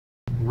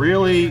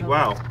really,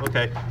 wow,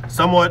 okay.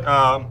 Somewhat,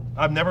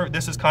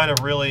 this is kind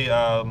of really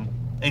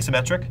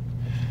asymmetric,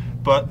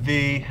 but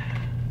this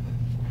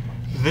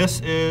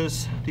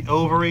is the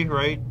ovary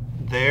right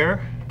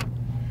there,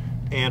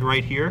 and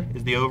right here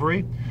is the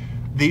ovary.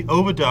 The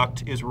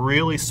oviduct is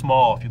really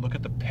small. If you look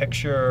at the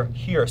picture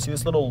here, see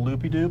this little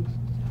loopy-doop?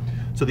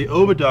 So the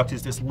oviduct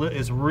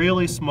is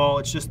really small.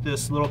 It's just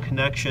this little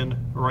connection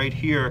right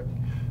here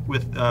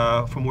with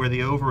from where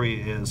the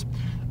ovary is.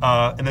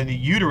 And then the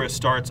uterus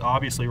starts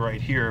obviously right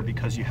here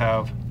because you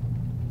have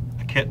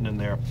a kitten in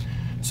there.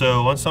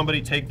 So let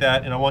somebody take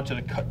that, and I want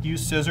you to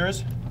use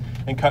scissors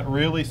and cut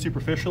really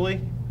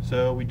superficially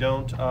so we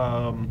don't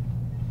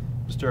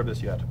disturb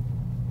this yet.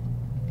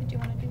 Did you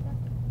want to do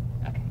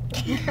that?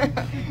 Okay.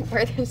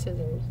 Where are the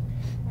scissors?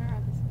 Where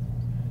are the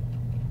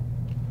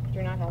scissors?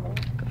 You're not having it?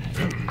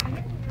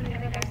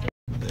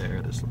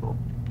 There, this little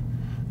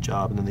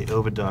job, and then the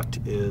oviduct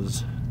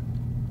is,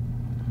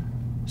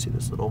 see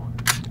this little,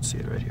 you can see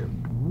it right here.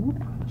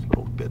 This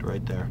little bit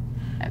right there.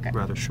 Okay.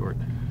 Rather short.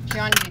 Do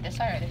you want to do this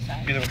side or this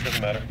side? Either one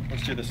doesn't matter.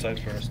 Let's do this side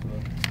first.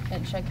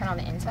 Should I cut on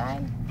the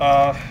inside?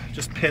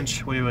 Just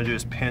pinch. What you want to do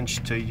is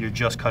pinch to you're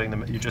just cutting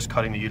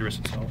the uterus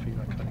itself. You're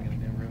not cutting any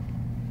embryo.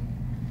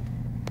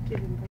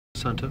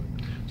 Placenta.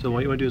 So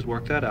what you want to do is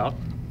work that out.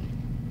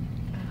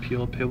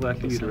 Peel back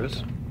the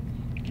uterus.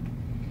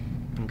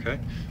 Okay.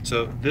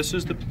 So this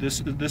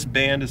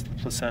band is the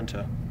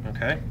placenta.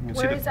 Okay. You can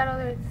Where is that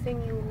other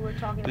thing you were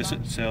talking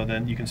about? So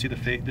then you can see the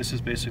face. This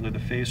is basically the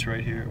face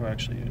right here. Well,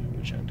 actually,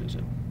 which end is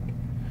it?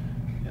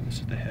 Yeah, this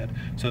is the head.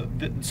 So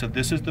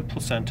this is the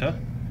placenta,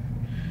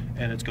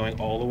 and it's going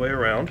all the way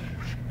around.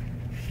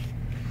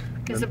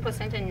 Is the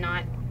placenta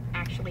not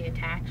actually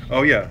attached?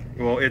 Oh yeah.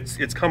 Well,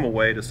 it's come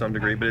away to some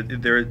degree,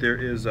 but there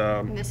is.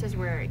 And this is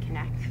where it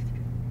connects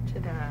to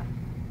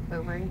the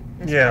ovary.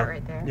 This Yeah. part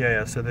right there.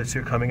 Yeah. So that's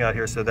you're coming out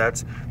here. So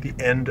that's the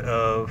end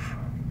of.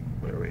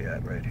 Where are we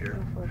at right here?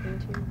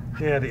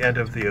 Yeah, the end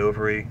of the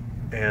ovary,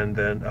 and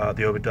then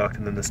the oviduct,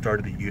 and then the start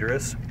of the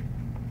uterus.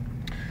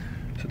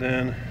 So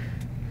then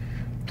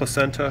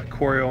placenta,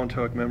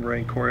 chorioontoic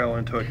membrane,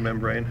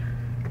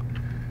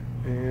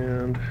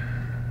 and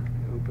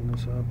open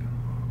this up.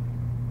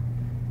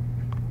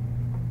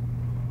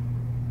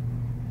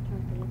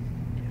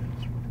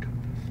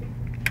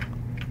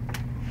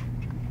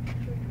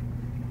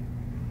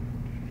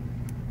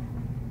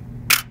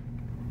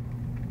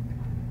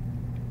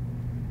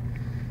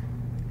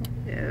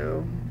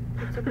 Ew.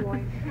 It's a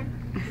boy.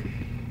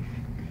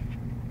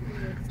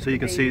 So you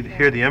can see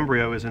here the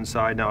embryo is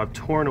inside. Now I've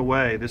torn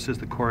away, this is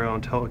the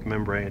chorioontoic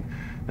membrane.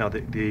 Now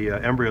the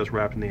embryo is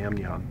wrapped in the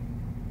amnion.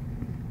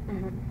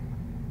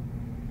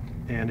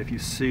 Mm-hmm. And if you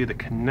see the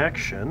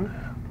connection,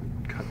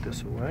 cut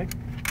this away,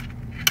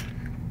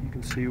 you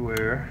can see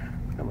where,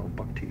 got little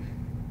buck teeth.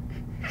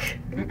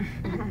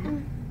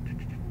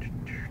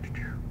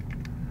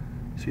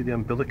 See the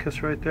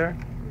umbilicus right there?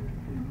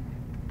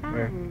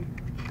 Where?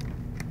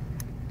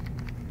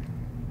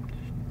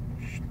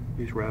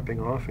 He's wrapping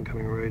off and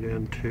coming right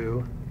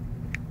into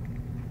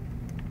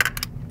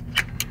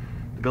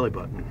the belly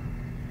button.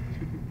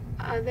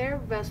 Are there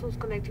vessels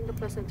connecting the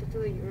placenta to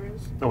the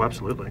uterus? Oh,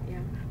 absolutely. Yeah.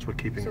 That's what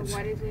keeping So it.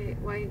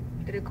 why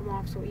did it come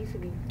off so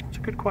easily? It's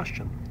a good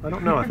question. I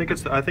don't know. I think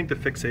I think the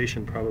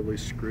fixation probably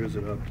screws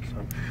it up.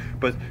 So,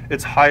 but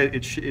it's high.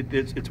 It's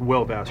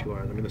well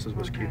vascularized. I mean, this is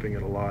what's keeping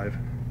it alive.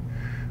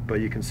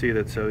 But you can see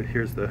that. So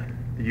here's the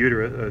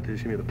uterus.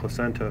 Excuse me, the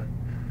placenta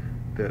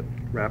that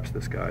wraps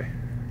this guy.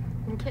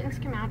 When kittens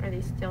come out, are they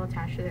still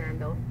attached to their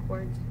umbilical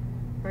cords,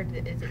 or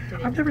do they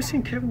I've never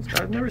seen kittens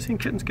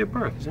give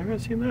birth. Has anyone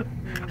seen that?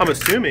 I'm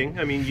assuming.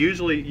 I mean,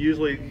 usually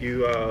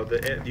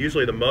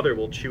the mother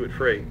will chew it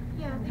free.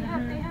 Yeah, they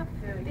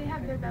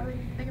have their belly.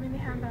 Like, I mean, they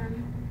have the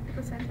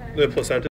placenta. The placenta.